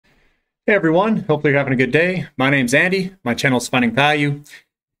Hey everyone, hopefully you're having a good day. My name's Andy. My channel is Finding Value.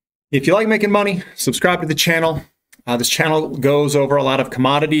 If you like making money, subscribe to the channel. This channel goes over a lot of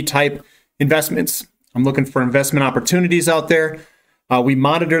commodity type investments. I'm looking for investment opportunities out there. We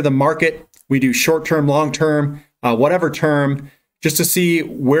monitor the market. We do short-term, long-term, whatever term, just to see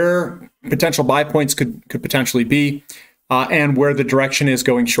where potential buy points could potentially be and where the direction is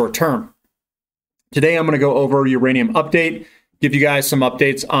going short-term. Today I'm going to go over uranium update, give you guys some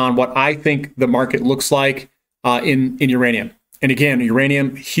updates on what I think the market looks like in uranium. And again,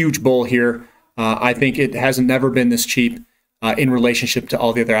 uranium, huge bull here. I think it hasn't never been this cheap in relationship to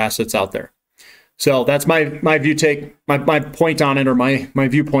all the other assets out there. So that's my point on it, or my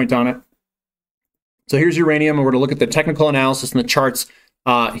viewpoint on it. So here's uranium, and we're going to look at the technical analysis and the charts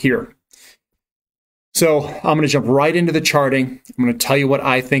here. So I'm going to jump right into the charting. I'm going to tell you what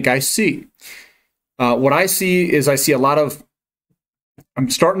I think I see. What I see is I'm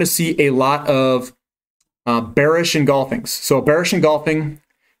starting to see a lot of bearish engulfings. So a bearish engulfing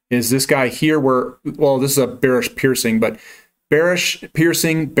is this guy here this is a bearish piercing, but bearish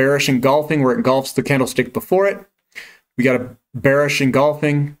piercing, bearish engulfing where it engulfs the candlestick before it. We got a bearish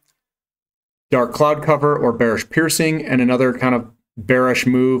engulfing, dark cloud cover or bearish piercing, and another kind of bearish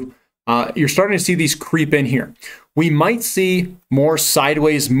move. You're starting to see these creep in here. We might see more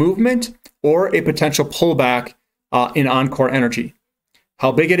sideways movement or a potential pullback in Encore Energy.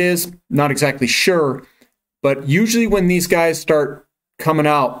 How big it is, not exactly sure, but usually when these guys start coming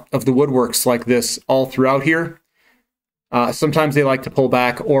out of the woodworks like this all throughout here, sometimes they like to pull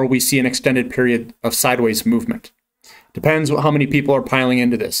back, or we see an extended period of sideways movement. Depends how many people are piling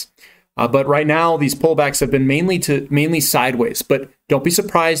into this. But right now, these pullbacks have been mainly sideways, but don't be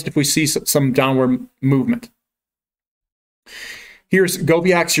surprised if we see some downward movement. Here's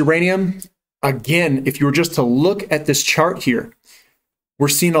Gobiax Uranium. Again, if you were just to look at this chart here, we're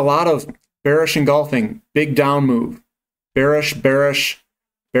seeing a lot of bearish engulfing, big down move, bearish, bearish,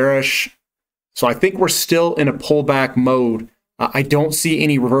 bearish. So I think we're still in a pullback mode. I don't see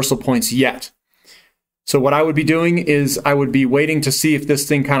any reversal points yet. So what I would be doing is I would be waiting to see if this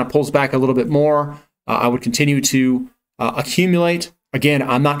thing kind of pulls back a little bit more. I would continue to accumulate. Again,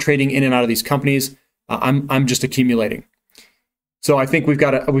 I'm not trading in and out of these companies. I'm just accumulating. So I think we've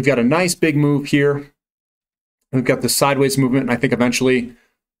got a nice big move here. We've got the sideways movement, and I think eventually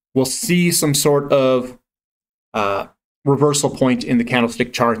we'll see some sort of reversal point in the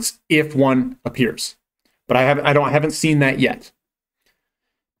candlestick charts if one appears. But I haven't seen that yet.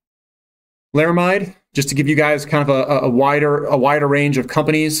 Laramide, just to give you guys kind of a wider range of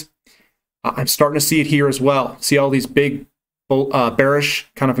companies, I'm starting to see it here as well. See all these big bearish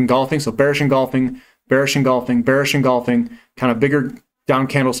kind of engulfing. So bearish engulfing, bearish engulfing, bearish engulfing, kind of bigger down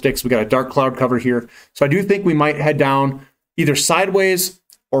candlesticks. We got a dark cloud cover here. So I do think we might head down either sideways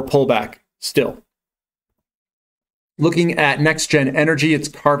or pullback still. Looking at Next Gen Energy, it's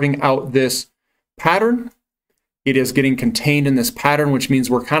carving out this pattern. It is getting contained in this pattern, which means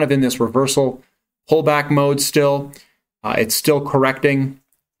we're kind of in this reversal pullback mode still. It's still correcting.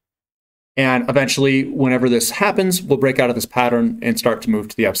 And eventually, whenever this happens, we'll break out of this pattern and start to move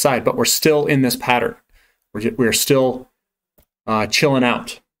to the upside. But we're still in this pattern. We're still chilling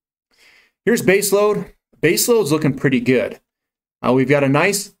out. Here's baseload. Baseload's looking pretty good. We've got a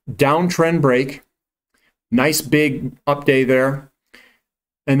nice downtrend break. Nice big up day there.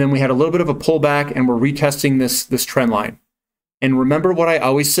 And then we had a little bit of a pullback, and we're retesting this trend line. And remember what I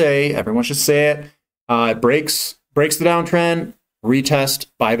always say, everyone should say it, it breaks the downtrend, retest,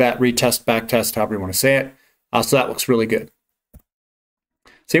 buy that, retest, back test, however you want to say it. So that looks really good.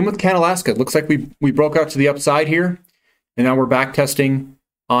 Same with Canalaska. It looks like we broke out to the upside here, and now we're back testing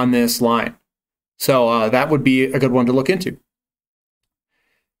on this line. So that would be a good one to look into.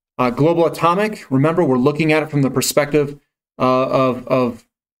 Global Atomic, remember we're looking at it from the perspective of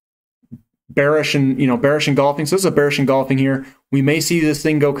bearish and bearish engulfing. So this is a bearish engulfing here. We may see this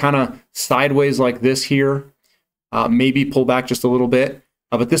thing go kind of sideways like this here, maybe pull back just a little bit.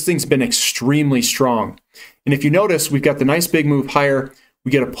 But this thing's been extremely strong. And if you notice, we've got the nice big move higher.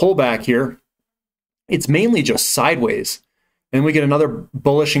 We get a pullback here. It's mainly just sideways. Then we get another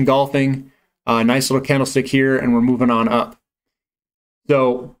bullish engulfing, nice little candlestick here, and we're moving on up.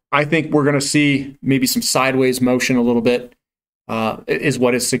 So I think we're going to see maybe some sideways motion a little bit, is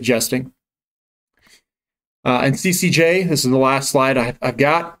what it's suggesting. And CCJ, this is the last slide I've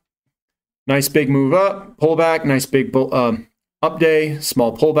got. Nice big move up, pullback, nice big up day,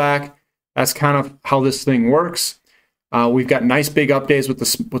 small pullback. That's kind of how this thing works. We've got nice big up days with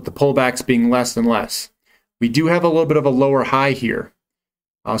the pullbacks being less and less. We do have a little bit of a lower high here.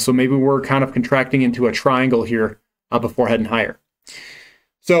 So maybe we're kind of contracting into a triangle here before heading higher.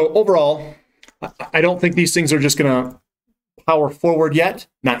 So overall, I don't think these things are just going to power forward yet.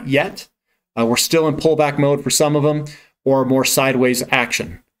 Not yet. We're still in pullback mode for some of them, or more sideways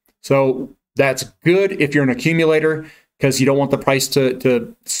action. So that's good if you're an accumulator, because you don't want the price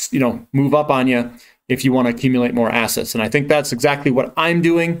to move up on you if you want to accumulate more assets. And I think that's exactly what I'm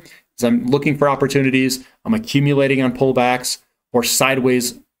doing. Is I'm looking for opportunities. I'm accumulating on pullbacks or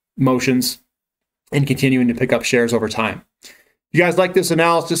sideways motions and continuing to pick up shares over time. If you guys like this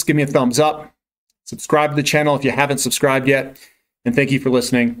analysis, give me a thumbs up. Subscribe to the channel if you haven't subscribed yet. And thank you for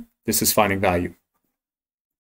listening. This is Finding Value.